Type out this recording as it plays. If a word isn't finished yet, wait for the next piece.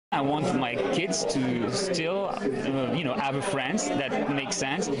I want my kids to still, have a France that makes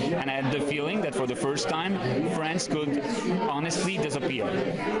sense. And I had the feeling that for the first time, France could honestly disappear.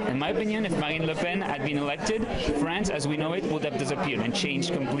 In my opinion, if Marine Le Pen had been elected, France, as we know it, would have disappeared and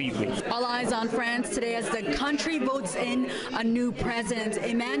changed completely. All eyes on France today as the country votes in a new president.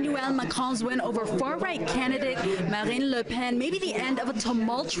 Emmanuel Macron's win over far-right candidate Marine Le Pen may be the end of a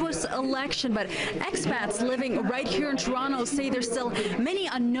tumultuous election, but expats living right here in Toronto say there's still many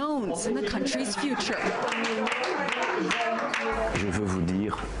unknowns in the country's future. Je veux vous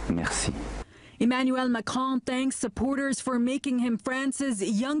dire merci. Emmanuel Macron thanks supporters for making him France's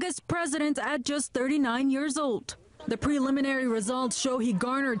youngest president at just 39 years old. The preliminary results show he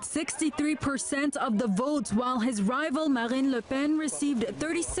garnered 63% of the votes, while his rival Marine Le Pen received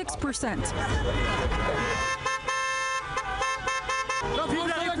 36%.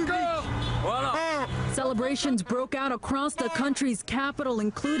 Celebrations broke out across the country's capital,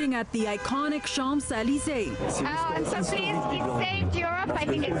 including at the iconic Champs-Élysées. I'm so pleased he saved Europe. I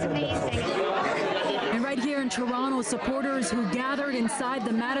think it's amazing. And right here in Toronto, supporters who gathered inside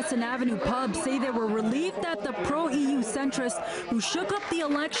the Madison Avenue pub say they were relieved that the pro-EU centrists who shook up the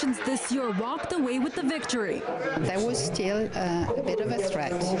elections this year walked away with the victory. There was still a bit of a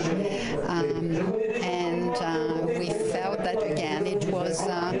threat, and we felt that again it was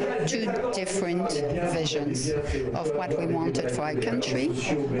two different visions of what we wanted for our country,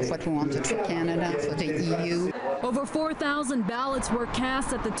 of what we wanted for Canada, for the EU. Over 4,000 ballots were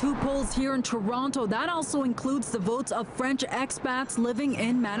cast at the two polls here in Toronto. That also includes the votes of French expats living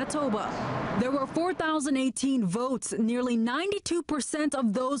in Manitoba. There were 4,018 votes. Nearly 92%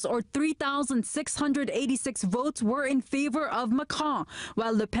 of those, or 3,686 votes, were in favor of Macron,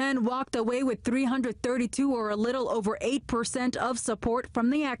 while Le Pen walked away with 332, or a little over 8% of support from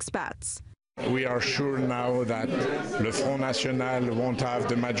the expats. We are sure now that Le Front National won't have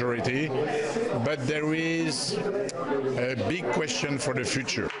the majority, but there is a big question for the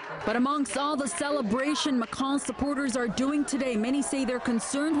future. But amongst all the celebration Macron's supporters are doing today, many say they're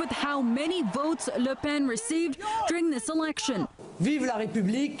concerned with how many votes Le Pen received during this election. Vive la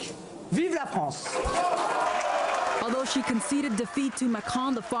République, vive la France! Although she conceded defeat to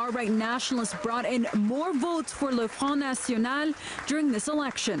Macron, the far-right nationalist brought in more votes for Le Front National during this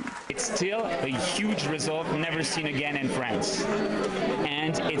election. It's still a huge result never seen again in France.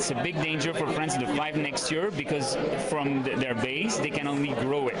 And it's a big danger for France to fight next year because from their base, they can only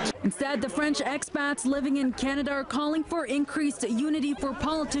grow it. Instead, the French expats living in Canada are calling for increased unity for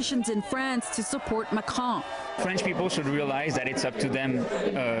politicians in France to support Macron. French people should realize that it's up to them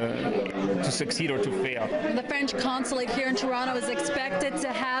to succeed or to fail. The French consulate here in Toronto is expected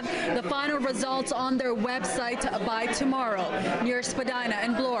to have the final results on their website by tomorrow. Near Spadina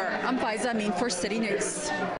and Bloor, I'm Faiza Amin for City News.